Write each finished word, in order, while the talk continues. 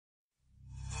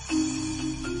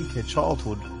think her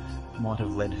childhood might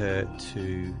have led her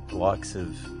to the likes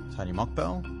of Tony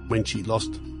Mockbell. When she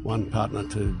lost one partner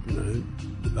to, the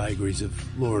vagaries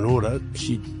of law and order,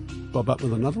 she'd bob up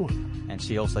with another one. And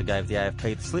she also gave the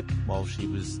AFP the slip while she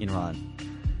was in Rome.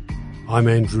 I'm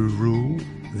Andrew Rule.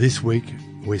 This week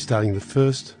we're starting the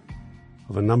first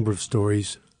of a number of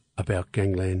stories about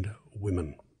gangland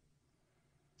women.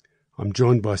 I'm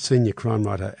joined by senior crime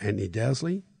writer Anthony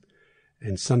Dowsley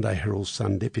and Sunday Herald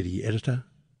Sun deputy editor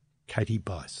Katie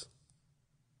Bice.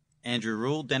 Andrew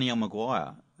Rule, Danielle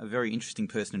Maguire, a very interesting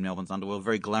person in Melbourne's underworld,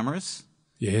 very glamorous.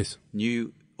 Yes.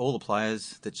 Knew all the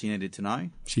players that she needed to know.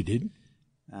 She did.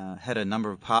 Had a number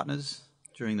of partners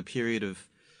during the period of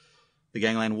the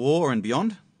Gangland War and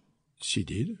beyond. She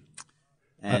did.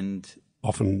 And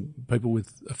often people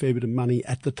with a fair bit of money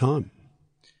at the time.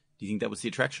 Do you think that was the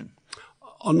attraction?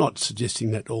 I'm not suggesting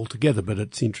that altogether, but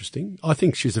it's interesting. I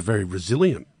think she's a very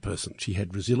resilient person. She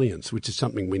had resilience, which is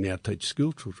something we now teach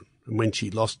school children. And when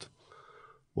she lost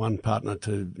one partner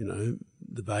to,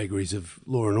 the vagaries of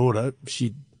law and order,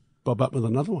 she'd bob up with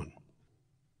another one.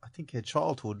 I think her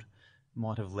childhood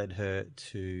might have led her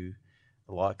to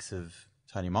the likes of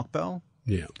Tony Mockbell.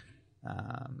 Yeah.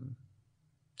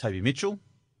 Toby Mitchell.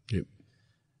 Yep.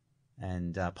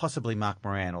 And possibly Mark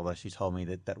Moran, although she told me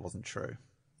that wasn't true.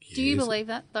 Do you believe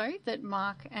that, though, that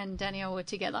Mark and Danielle were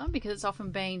together? Because it's often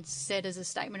been said as a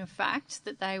statement of fact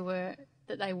that they were,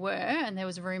 and there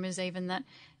was rumours even that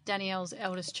Danielle's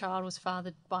eldest child was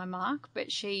fathered by Mark,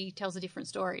 but she tells a different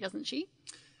story, doesn't she?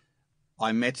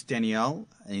 I met Danielle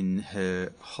in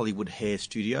her Hollywood hair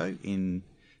studio in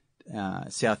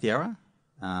South Yarra.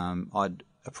 I'd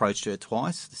approached her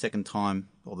twice. The second time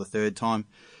or the third time,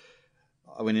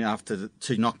 I went in after the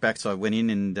two knockbacks. I went in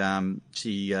and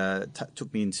she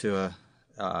took me into a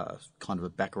kind of a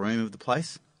back room of the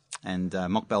place. And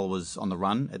Mockbell was on the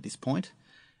run at this point.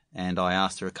 And I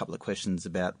asked her a couple of questions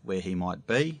about where he might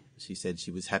be. She said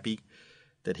she was happy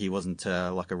that he wasn't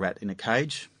like a rat in a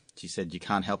cage. She said, you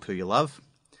can't help who you love.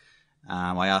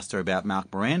 I asked her about Mark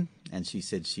Moran, and she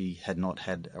said she had not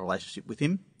had a relationship with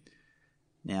him.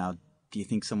 Now, do you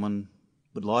think someone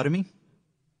would lie to me?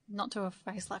 Not to a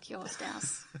face like yours,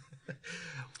 Douse.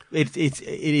 It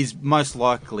is most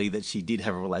likely that she did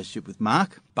have a relationship with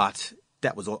Mark, but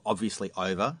that was obviously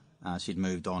over. She'd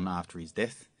moved on after his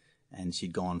death, and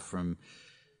she'd gone from,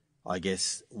 I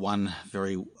guess, one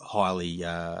very highly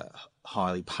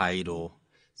paid or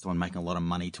someone making a lot of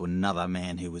money to another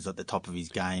man who was at the top of his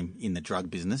game in the drug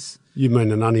business. You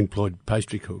mean an unemployed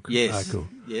pastry cook? Yes. Cool.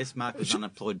 Yes, Mark was an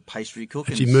unemployed pastry cook.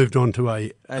 She moved on to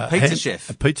a pizza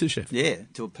chef. A pizza chef. Yeah,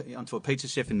 onto a pizza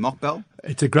chef in Mockbell.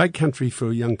 It's a great country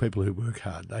for young people who work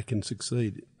hard. They can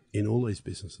succeed in all these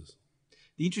businesses.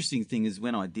 The interesting thing is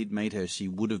when I did meet her, she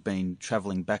would have been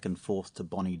travelling back and forth to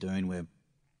Bonnie Doon, where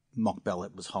Mockbell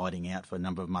was hiding out for a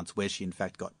number of months, where she in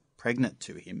fact got pregnant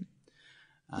to him.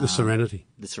 The serenity.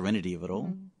 The serenity of it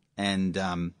all. And,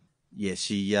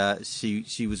 she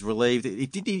was relieved.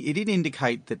 It did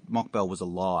indicate that Mockbell was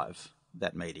alive,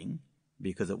 that meeting,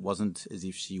 because it wasn't as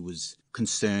if she was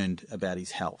concerned about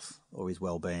his health or his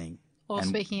well-being. Or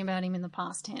speaking about him in the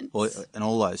past tense. And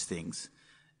all those things.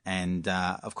 And,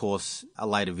 of course, a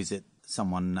later visit,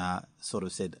 someone sort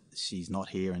of said, she's not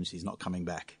here and she's not coming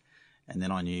back. And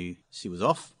then I knew she was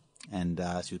off and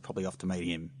she was probably off to meet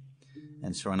him.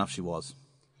 And sure enough, she was.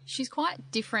 She's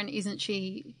quite different, isn't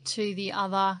she, to the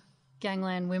other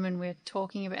gangland women we're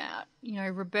talking about.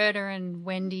 Roberta and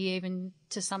Wendy, even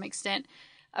to some extent,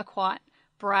 are quite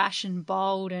brash and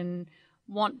bold and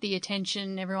want the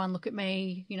attention. Everyone look at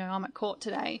me, I'm at court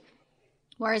today.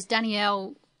 Whereas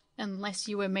Danielle, unless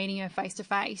you were meeting her face to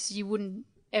face, you wouldn't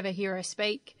ever hear her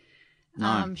speak.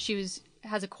 No. She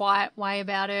has a quiet way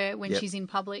about her when she's in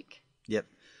public. Yep.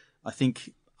 I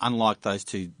think unlike those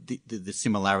two, the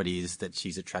similarity is that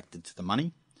she's attracted to the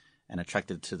money and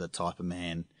attracted to the type of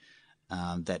man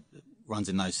that runs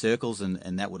in those circles,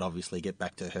 and that would obviously get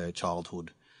back to her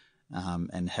childhood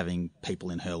and having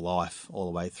people in her life all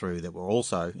the way through that were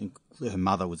also, her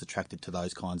mother was attracted to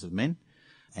those kinds of men,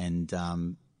 and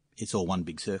it's all one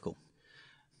big circle.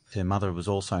 Her mother was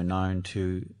also known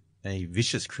to a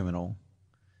vicious criminal.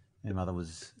 Her mother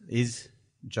is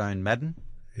Joan Madden.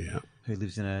 Yeah. Who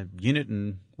lives in a unit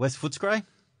in West Footscray.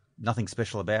 Nothing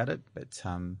special about it, but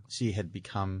she had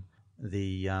become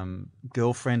the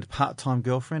part-time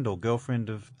girlfriend or girlfriend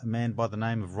of a man by the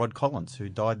name of Rod Collins, who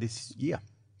died this year.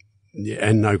 Yeah,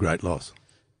 and no great loss.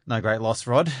 No great loss,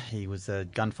 Rod. He was a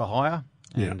gun for hire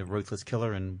and a ruthless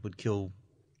killer and would kill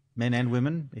men and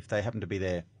women if they happened to be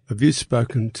there. Have you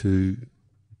spoken to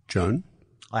Joan?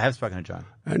 I have spoken to Joan.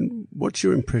 And what's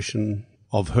your impression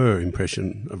of her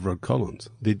impression of Rod Collins?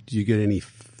 Did you get any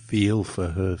feel for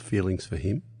her feelings for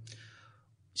him?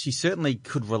 She certainly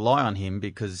could rely on him,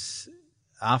 because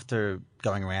after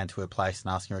going around to her place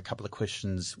and asking her a couple of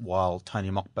questions while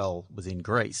Tony Mockbell was in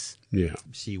Greece, Yeah.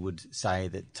 she would say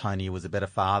that Tony was a better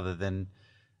father than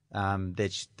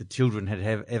that the children had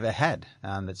ever had,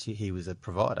 he was a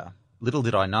provider. Little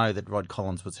did I know that Rod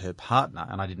Collins was her partner,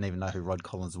 and I didn't even know who Rod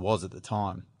Collins was at the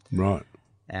time. Right.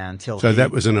 So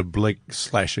that was an oblique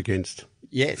slash against...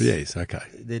 Yes. Yes, okay.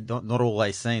 They're not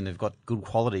always seen. They've got good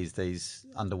qualities, these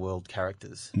underworld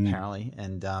characters, apparently.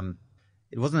 And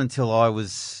it wasn't until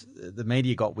the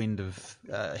media got wind of,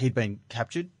 he'd been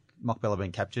captured, Mockbell had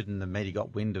been captured, and the media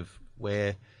got wind of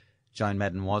where Joan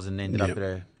Madden was and ended up at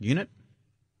her unit.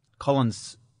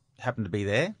 Collins happened to be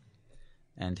there,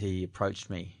 and he approached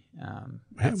me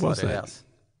outside her house.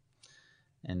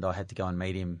 And I had to go and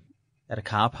meet him at a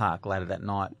car park later that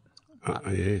night.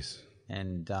 Yes.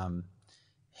 And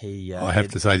he... I have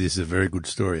to say this is a very good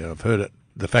story. I've heard it.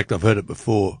 The fact I've heard it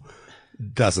before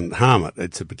doesn't harm it.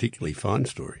 It's a particularly fine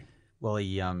story. Well,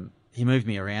 he moved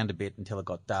me around a bit until it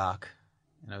got dark,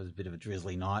 and it was a bit of a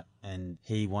drizzly night, and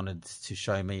he wanted to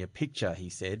show me a picture, he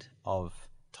said, of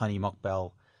Tony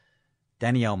Mockbell,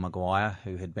 Danielle Maguire,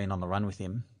 who had been on the run with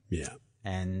him,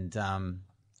 and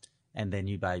their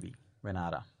new baby,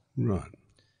 Renata. Right.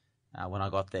 When I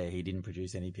got there, he didn't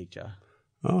produce any picture.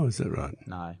 Oh, is that right?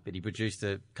 No, but he produced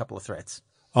a couple of threats.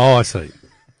 Oh, I see.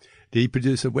 Did he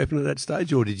produce a weapon at that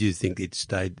stage, or did you think it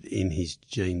stayed in his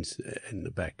jeans in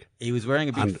the back? He was wearing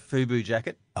a big FUBU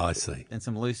jacket. I see. And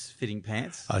some loose-fitting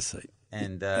pants. I see.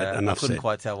 And I couldn't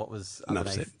quite tell what was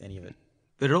underneath any of it.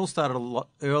 But it all started a lot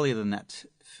earlier than that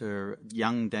for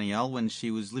young Danielle, when she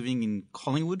was living in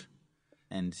Collingwood,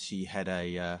 and she had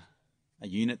a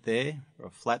unit there, or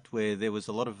a flat, where there was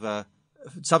a lot of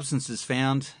substances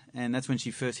found, and that's when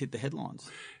she first hit the headlines.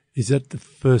 Is that the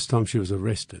first time she was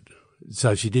arrested?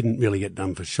 So she didn't really get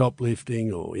done for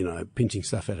shoplifting or, pinching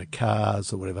stuff out of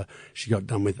cars or whatever. She got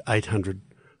done with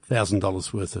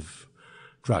 $800,000 worth of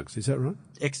drugs. Is that right?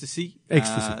 Ecstasy.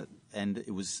 And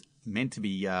it was meant to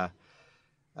be en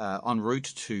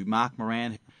route to Mark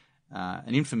Moran,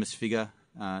 an infamous figure,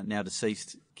 now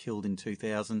deceased, killed in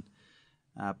 2000,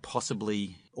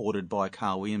 possibly ordered by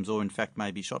Carl Williams, or in fact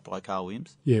maybe shot by Carl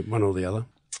Williams. Yeah, one or the other.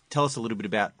 Tell us a little bit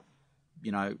about,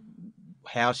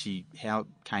 how it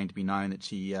came to be known that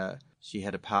she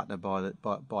had a partner by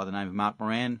the name of Mark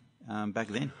Moran back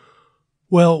then.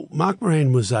 Well, Mark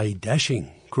Moran was a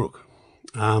dashing crook.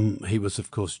 He was,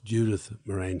 of course, Judith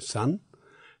Moran's son.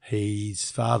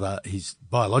 His father, his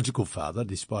biological father,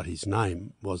 despite his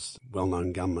name, was a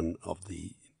well-known gunman of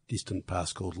the distant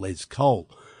past called Les Cole.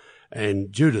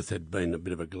 And Judith had been a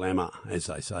bit of a glamour, as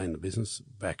they say in the business,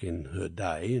 back in her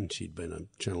day, and she'd been a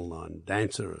Channel 9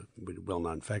 dancer, a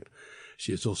well-known fact.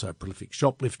 She was also a prolific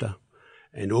shoplifter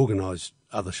and organised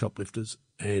other shoplifters,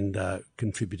 and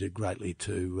contributed greatly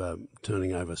to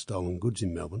turning over stolen goods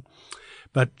in Melbourne.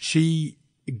 But she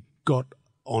got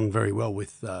on very well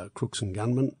with crooks and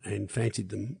gunmen and fancied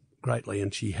them greatly,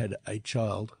 and she had a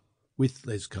child with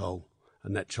Les Cole.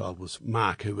 And that child was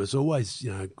Mark, who was always,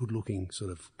 good-looking,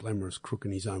 sort of glamorous crook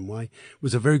in his own way.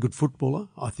 Was a very good footballer.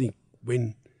 I think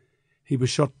when he was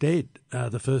shot dead,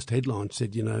 the first headline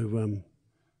said,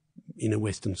 inner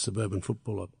western suburban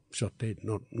footballer shot dead,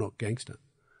 not gangster.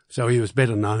 So he was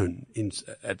better known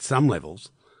at some levels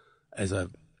as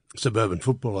a suburban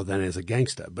footballer than as a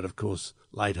gangster. But of course,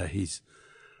 later his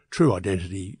true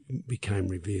identity became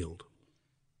revealed.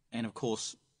 And of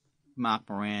course, Mark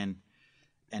Moran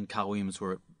and Carl Williams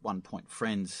were at one point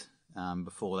friends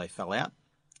before they fell out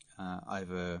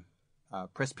over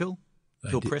press pill.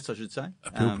 Pill press, I should say.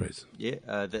 A pill press. Yeah,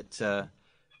 that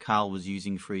Carl was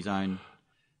using for his own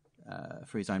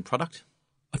product.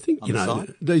 I think,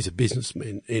 these are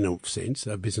businessmen in a sense,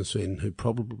 businessmen who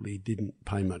probably didn't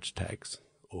pay much tax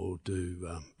or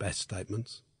do BAS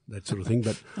statements, that sort of thing.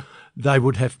 But they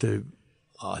would have to,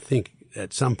 I think,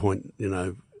 at some point,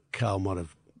 Carl might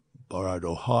have borrowed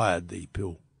or hired the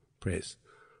pill press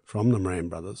from the Moran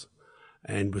brothers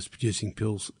and was producing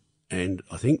pills. And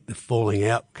I think the falling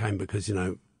out came because,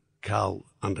 Carl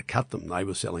undercut them. They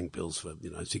were selling pills for,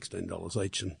 $16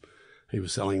 each, and he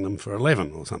was selling them for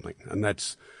 $11 or something. And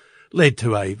that's led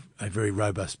to a very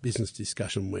robust business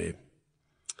discussion where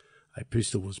a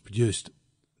pistol was produced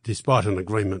despite an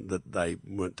agreement that they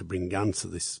weren't to bring guns to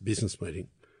this business meeting.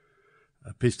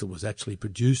 A pistol was actually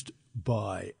produced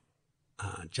by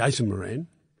Jason Moran,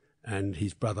 and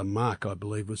his brother Mark, I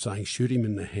believe, was saying, shoot him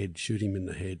in the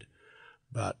head.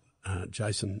 But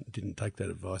Jason didn't take that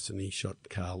advice, and he shot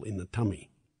Carl in the tummy.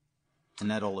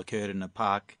 And that all occurred in a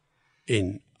park?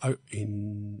 In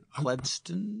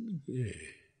Gladstone? Yeah.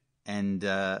 and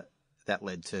that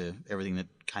led to everything that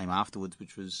came afterwards,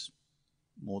 which was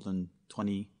more than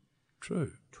 20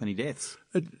 deaths.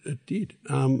 It did.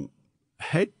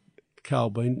 Had Carl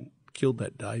been killed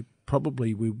that day,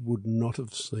 probably we would not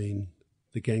have seen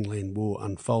the Gangland War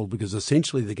unfold, because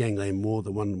essentially the Gangland War,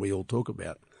 the one we all talk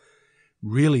about,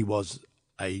 really was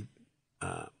a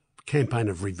campaign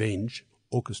of revenge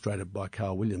orchestrated by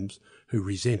Carl Williams, who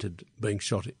resented being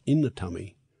shot in the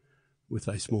tummy with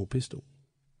a small pistol.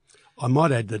 I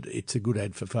might add that it's a good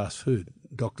ad for fast food.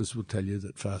 Doctors will tell you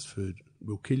that fast food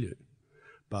will kill you.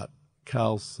 But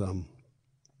Carl's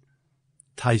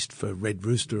taste for Red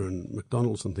Rooster and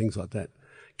McDonald's and things like that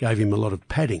gave him a lot of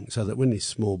padding, so that when this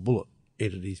small bullet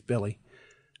entered his belly,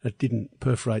 it didn't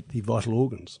perforate the vital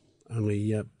organs,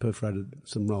 only perforated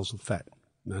some rolls of fat.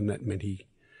 And that meant he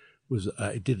was,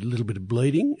 it did a little bit of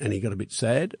bleeding and he got a bit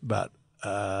sad, but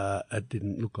it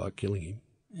didn't look like killing him.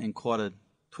 And quite a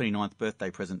 29th birthday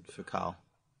present for Carl.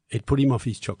 It put him off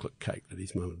his chocolate cake that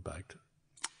his mum had baked.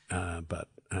 But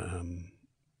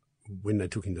when they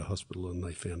took him to hospital and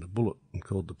they found a bullet and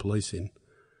called the police in,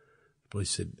 the police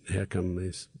said, "How come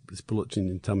there's bullets in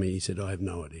your tummy?" He said, "I have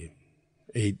no idea."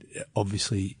 He'd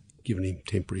obviously given him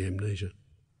temporary amnesia.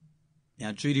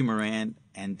 Now, Judy Moran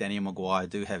and Danielle Maguire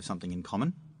do have something in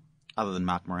common, other than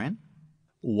Mark Moran.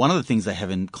 One of the things they have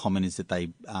in common is that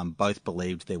they both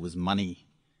believed there was money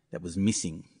that was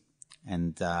missing.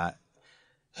 And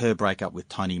her breakup with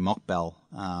Tony Mockbell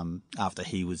after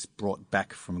he was brought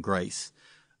back from Greece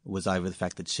was over the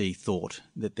fact that she thought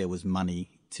that there was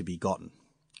money to be gotten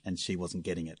and she wasn't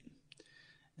getting it.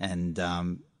 And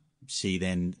she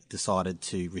then decided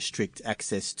to restrict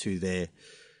access to their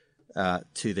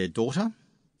daughter.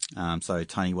 So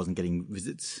Tony wasn't getting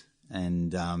visits,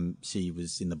 and she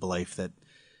was in the belief that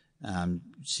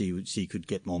she could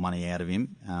get more money out of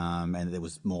him, and there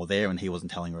was more there, and he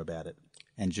wasn't telling her about it.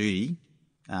 And Judy,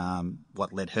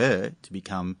 what led her to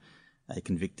become a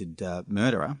convicted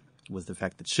murderer was the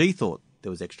fact that she thought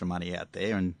there was extra money out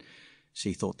there, and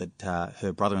she thought that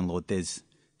her brother-in-law Des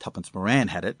Tuppence Moran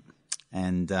had it,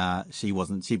 and she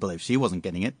believed she wasn't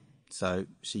getting it, so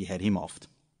she had him offed.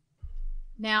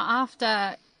 Now,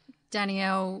 after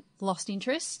Danielle lost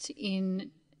interest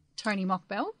in Tony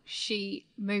Mockbell, she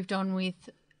moved on with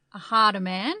a harder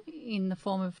man in the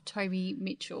form of Toby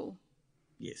Mitchell.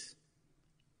 Yes.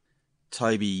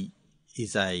 Toby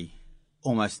is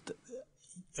almost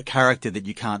a character that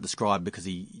you can't describe, because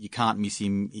you can't miss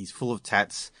him. He's full of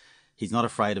tats. He's not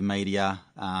afraid of media.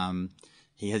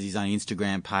 He has his own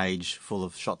Instagram page full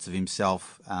of shots of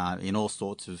himself in all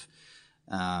sorts of,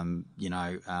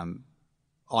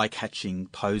 eye-catching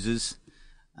poses.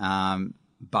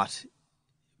 But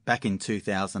back in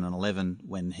 2011,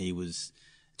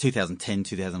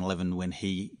 2011, when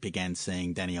he began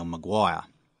seeing Danielle Maguire,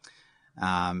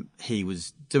 he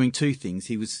was doing two things.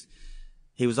 He was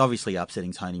obviously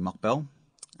upsetting Tony Mockbell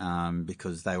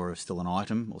because they were still an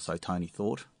item, or so Tony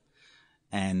thought.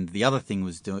 And the other thing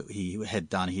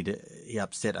he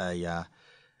upset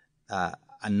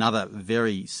another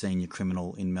very senior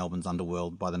criminal in Melbourne's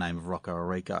underworld by the name of Rocco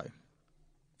Orico.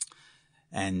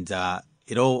 And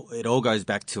it all goes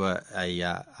back to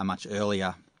a much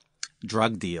earlier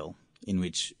drug deal in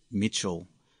which Mitchell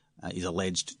is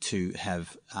alleged to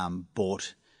have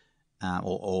bought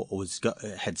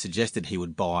had suggested he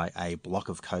would buy a block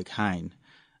of cocaine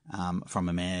from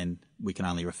a man we can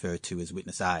only refer to as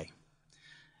Witness A.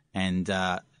 And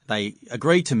they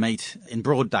agreed to meet in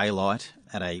broad daylight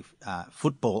at a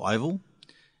football oval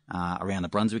around the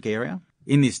Brunswick area.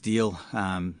 In this deal,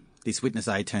 this Witness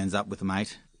A turns up with a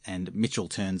mate, and Mitchell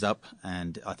turns up,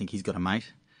 and I think he's got a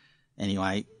mate.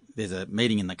 Anyway, there's a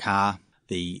meeting in the car.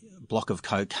 The block of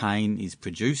cocaine is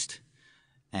produced,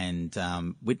 and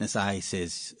Witness A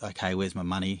says, "Okay, where's my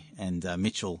money?" And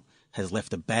Mitchell has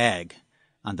left a bag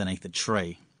underneath a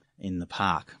tree in the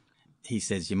park. He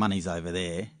says, "Your money's over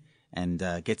there," and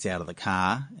gets out of the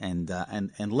car and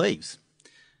leaves.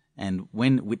 And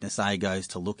when Witness A goes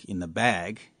to look in the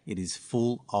bag, it is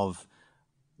full of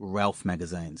Ralph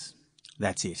magazines.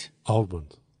 That's it. Old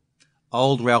ones.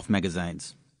 Old Ralph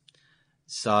magazines.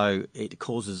 So it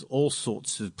causes all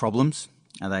sorts of problems.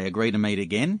 And they agree to meet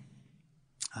again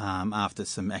after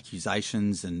some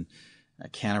accusations and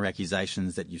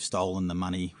counter-accusations that you've stolen the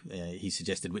money. He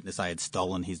suggested Witness A had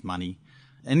stolen his money.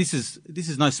 And this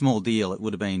is no small deal. It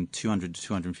would have been $200,000 to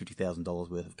 $250,000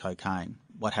 worth of cocaine.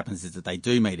 What happens is that they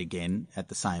do meet again at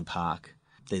the same park.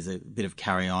 There's a bit of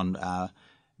carry-on.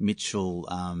 Mitchell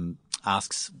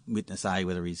asks Witness A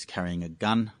whether he's carrying a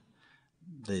gun.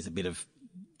 There's a bit of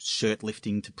shirt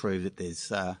lifting to prove that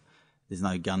there's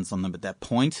no guns on them at that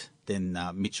point. Then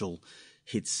Mitchell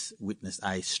hits witness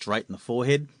A straight in the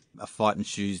forehead. A fight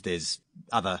ensues. There's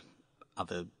other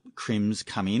crims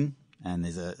come in, and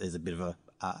there's a bit of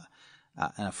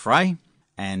an affray,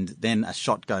 and then a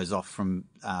shot goes off from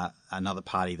another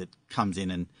party that comes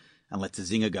in and lets a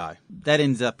zinger go. That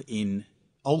ends up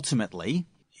ultimately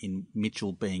in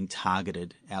Mitchell being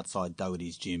targeted outside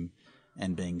Doherty's gym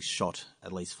and being shot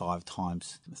at least 5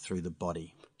 times through the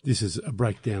body. This is a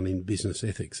breakdown in business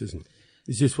ethics, isn't it?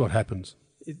 Is this what happens?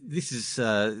 This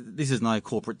is no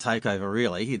corporate takeover,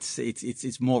 really.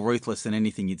 It's more ruthless than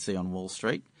anything you'd see on Wall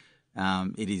Street.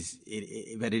 It's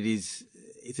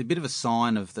a bit of a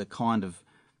sign of the kind of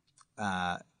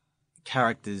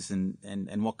characters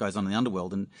and what goes on in the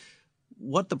underworld. And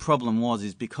what the problem was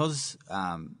is because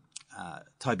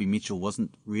Toby Mitchell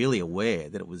wasn't really aware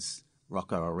that it was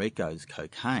Rocco Orrico's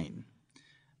cocaine,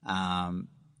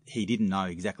 he didn't know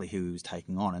exactly who he was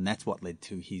taking on, and that's what led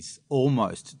to his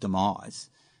almost demise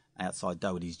outside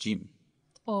Doherty's gym.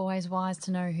 Always wise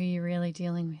to know who you're really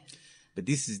dealing with. But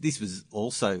this was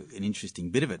also an interesting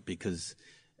bit of it because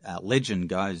legend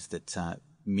goes that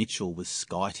Mitchell was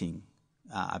skiting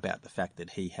about the fact that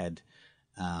he had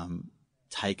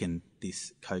taken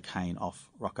this cocaine off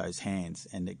Rocco's hands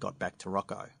and it got back to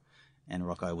Rocco, and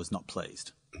Rocco was not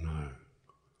pleased. No.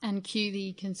 And cue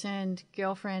the concerned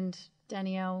girlfriend,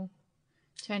 Danielle,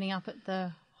 turning up at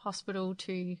the hospital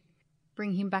to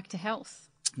bring him back to health.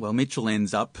 Well, Mitchell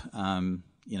ends up in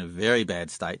a very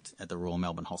bad state at the Royal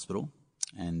Melbourne Hospital,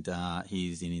 and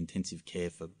he's in intensive care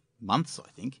for months, I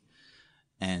think.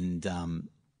 And,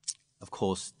 of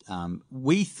course,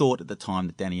 we thought at the time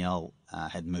that Danielle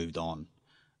had moved on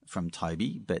from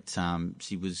Toby, but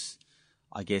she was,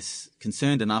 I guess,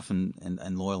 concerned enough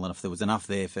and loyal enough. There was enough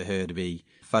there for her to be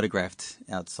photographed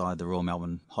outside the Royal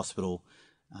Melbourne Hospital,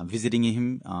 visiting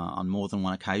him on more than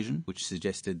one occasion, which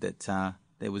suggested that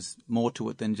there was more to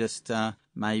it than just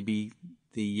maybe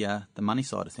the money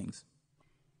side of things.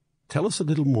 Tell us a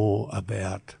little more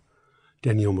about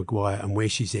Danielle Maguire and where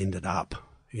she's ended up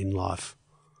in life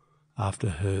after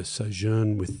her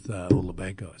sojourn with all the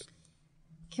bad guys.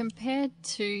 Compared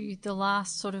to the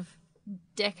last sort of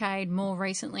decade, more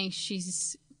recently,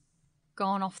 she's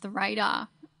gone off the radar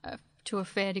to a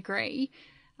fair degree.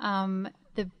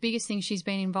 The biggest thing she's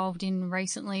been involved in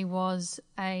recently was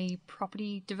a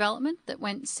property development that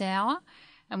went sour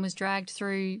and was dragged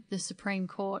through the Supreme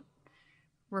Court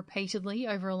repeatedly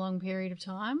over a long period of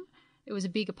time. It was a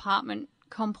big apartment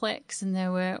complex and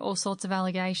there were all sorts of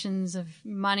allegations of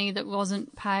money that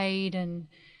wasn't paid and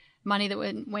money that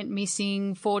went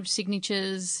missing, forged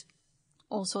signatures,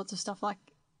 all sorts of stuff like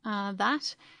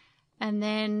that. And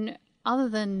then other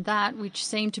than that, which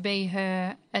seemed to be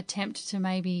her attempt to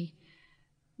maybe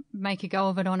make a go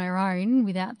of it on her own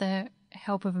without the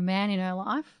help of a man in her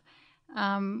life,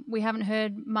 we haven't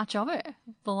heard much of her.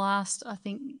 The last, I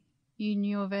think you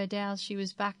knew of her, Dowse, she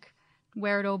was back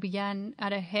where it all began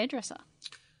at a hairdresser.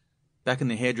 Back in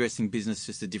the hairdressing business,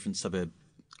 just a different suburb,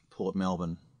 Port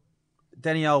Melbourne.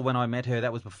 Danielle, when I met her,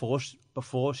 that was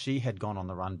before she had gone on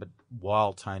the run, but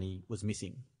while Tony was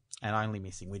missing, and only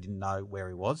missing. We didn't know where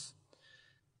he was.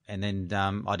 And then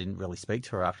I didn't really speak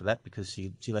to her after that because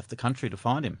she left the country to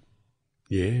find him.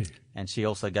 Yeah. And she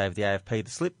also gave the AFP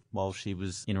the slip while she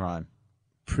was in Rome.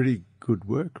 Pretty good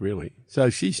work, really. So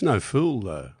she's no fool,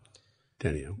 though,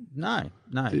 Danielle. No.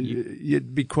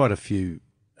 You'd be quite a few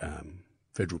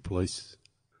federal police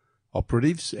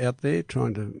operatives out there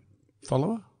trying to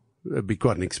follow her. It'd be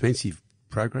quite an expensive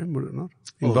program, would it not?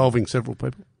 Involving several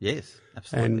people. Yes,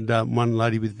 absolutely. And one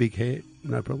lady with big hair,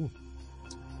 no problem.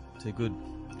 Too good.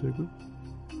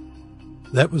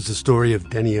 That was the story of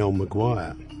Danielle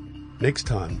Maguire. Next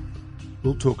time,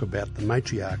 we'll talk about the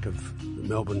matriarch of the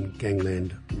Melbourne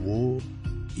Gangland War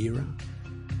era,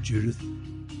 Judith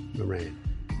Moran.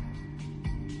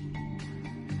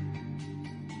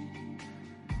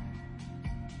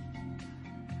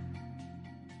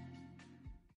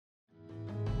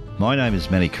 My name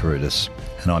is Manny Carudis,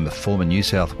 and I'm a former New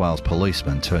South Wales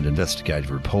policeman turned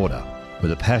investigative reporter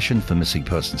with a passion for missing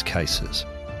persons cases.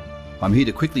 I'm here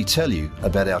to quickly tell you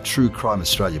about our True Crime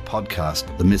Australia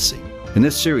podcast, The Missing. In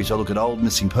this series, I look at old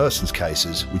missing persons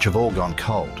cases which have all gone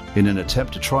cold in an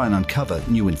attempt to try and uncover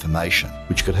new information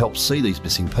which could help see these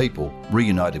missing people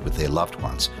reunited with their loved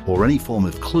ones, or any form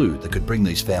of clue that could bring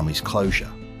these families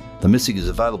closure. The Missing is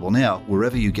available now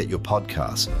wherever you get your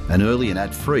podcasts, and early and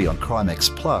ad-free on Crimex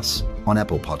Plus on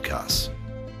Apple Podcasts.